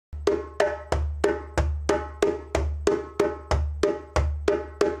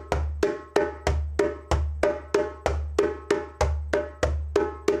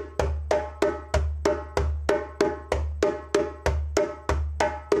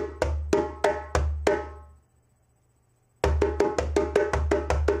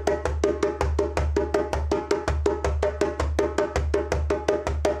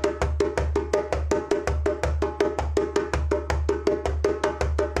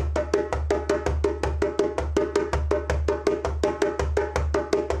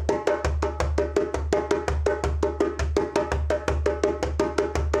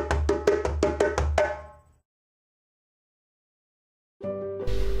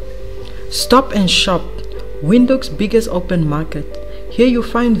Stop and Shop, Windhoek's biggest open market. Here you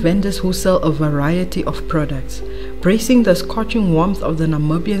find vendors who sell a variety of products, bracing the scorching warmth of the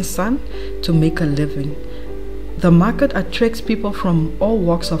Namibian sun to make a living. The market attracts people from all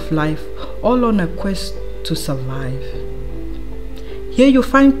walks of life, all on a quest to survive. Here you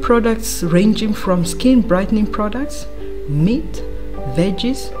find products ranging from skin brightening products, meat,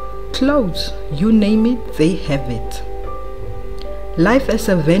 veggies, clothes, you name it, they have it. Life as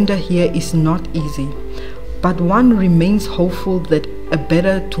a vendor here is not easy, but one remains hopeful that a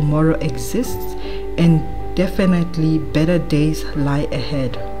better tomorrow exists and definitely better days lie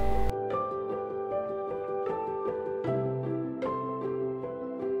ahead.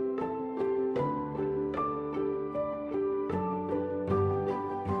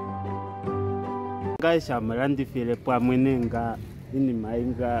 Guys, I'm Randy Philip. I'm winning in my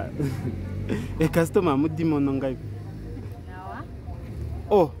a customer. Mudimononga.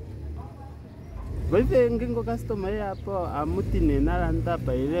 Oh, but the Ngingo customer apo amutine naranda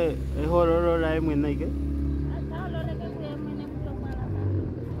by a horror line when I get.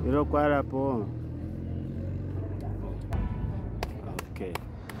 You know, Quarapo. Okay.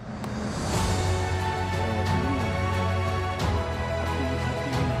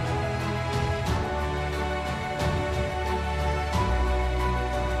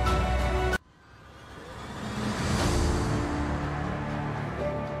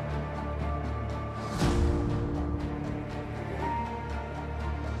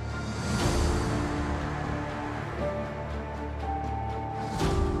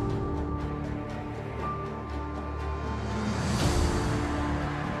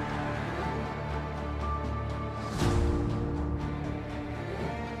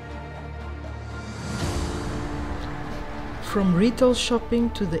 From retail shopping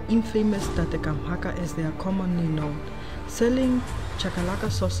to the infamous tatekamhaka as they are commonly known, selling chakalaka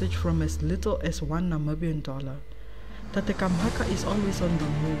sausage from as little as $1 Namibian. Tatekamhaka is always on the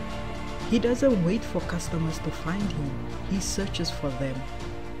move. He doesn't wait for customers to find him, he searches for them.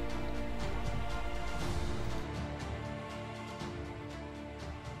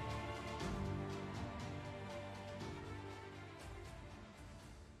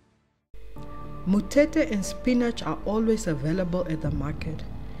 Mutete and spinach are always available at the market.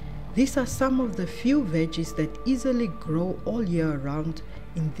 These are some of the few veggies that easily grow all year round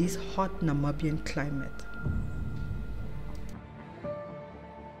in this hot Namibian climate.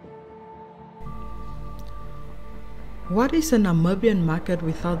 What is a Namibian market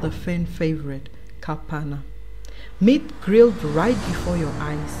without the fan favorite, kapana? Meat grilled right before your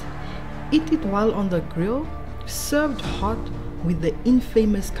eyes. Eat it while on the grill, served hot with the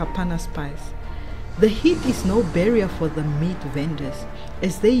infamous kapana spice. The heat is no barrier for the meat vendors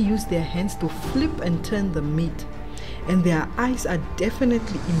as they use their hands to flip and turn the meat, and their eyes are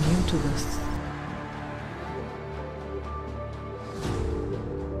definitely immune to this.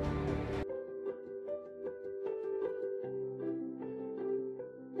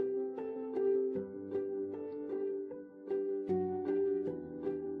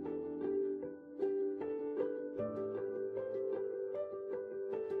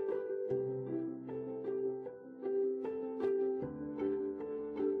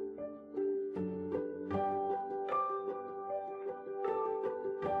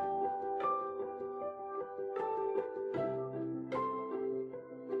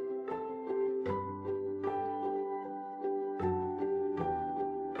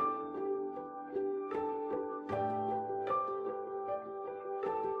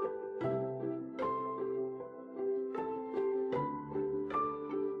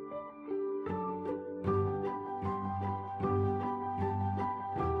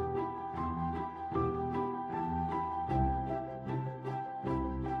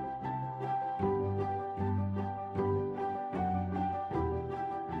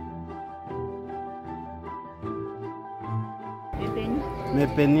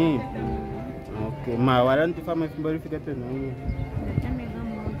 Mepeni. Okay, ma waranti fama fimbori fika tena.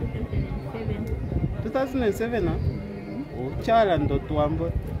 2007 na? Uchala ndo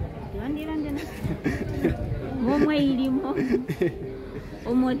tuambo. Tuandira ndena. Momwe ilimo.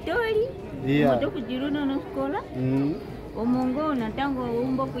 Omotori. Omoto kujiruna no skola. Omongo natango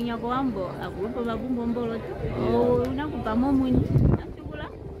umbo kunyako wambo akupa bagumbo mbolo tu. Unakupa momwini. Natukula.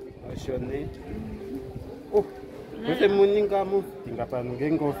 Ashone. Oh. Ese muninga mu tinga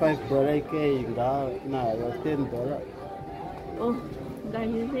pangengo $5 ke inga na yo $10. Oh,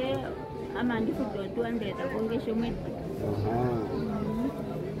 gayuse amandi futo 200 akongesho mwetu.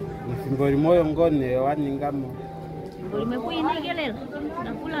 Msimbori moyo ngone waninga mu. Mbori mekuyinegelela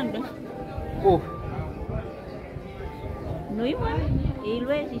nakula ndo. Oh. No iwa.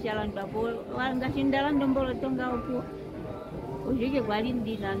 ilwe sishalan papo wanga sindalan dombolo tonga opo ujike kwali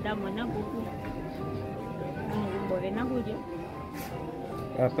ndina ndamona buku mbole nakuje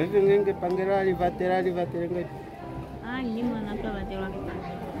apa ngenge pangera livatera ngai ni mwana tavatera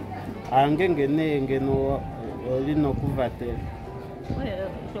angenge ngeno lino kuvatera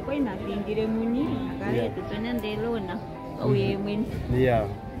soko inapindire muni akale tutone ndelona auye mwini yeah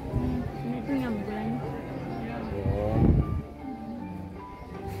netunya mbulani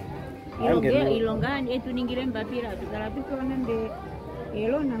ilongani etuningire mbapira tukalapikona nde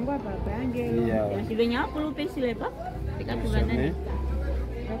elona ngwa papa angelo yasilenya akulupe silepa tikatuvanani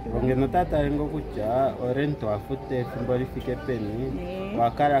ngeno tata rengo kucha orento afute fimbo lifike peni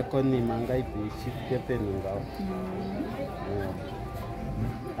wakara koni manga ipi shifike peni ngao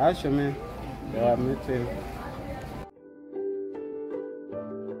ashome ya mete